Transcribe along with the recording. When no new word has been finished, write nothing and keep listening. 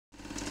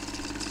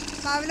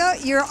Pablo,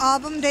 your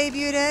album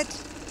debuted at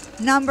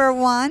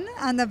 #1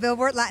 on the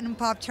Billboard Latin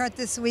Pop chart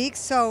this week.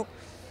 So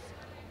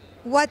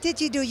what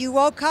did you do? You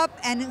woke up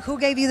and who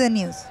gave you the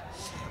news?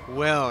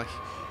 Well,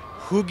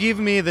 who gave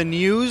me the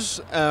news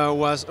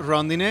was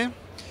Rondine.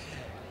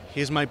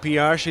 He's my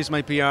PR, she's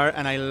my PR,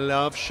 and I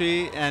love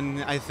she,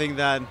 and I think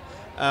that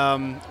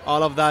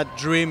all of that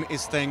dream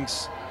is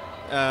thanks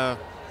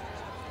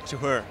to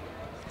her.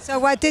 So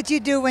what did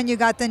you do when you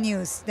got the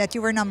news that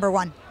you were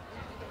 #1?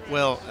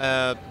 Well,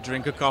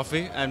 drink a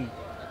coffee and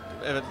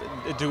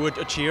do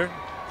a cheer,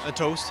 a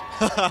toast.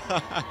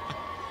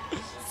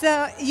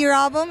 So your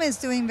album is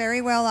doing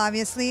very well,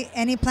 obviously.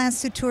 Any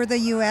plans to tour the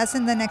U.S.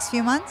 in the next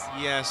few months?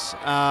 Yes,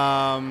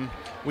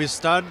 we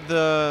start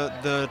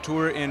the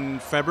tour in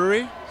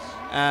February,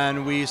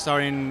 and we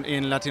start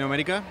in Latin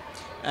America,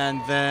 and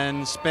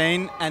then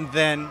Spain, and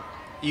then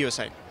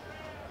USA.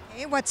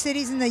 Okay, what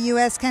cities in the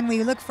U.S. can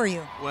we look for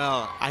you?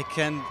 Well, I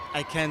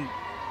can't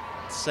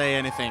say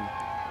anything.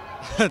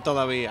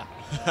 Todavía.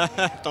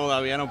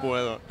 Todavía no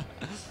puedo.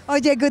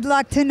 Oye, good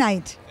luck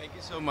tonight. Thank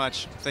you so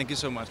much. Thank you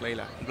so much,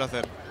 Leila. Un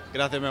placer.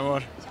 Gracias, mi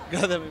amor.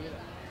 Gracias, mi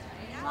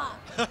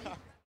vida.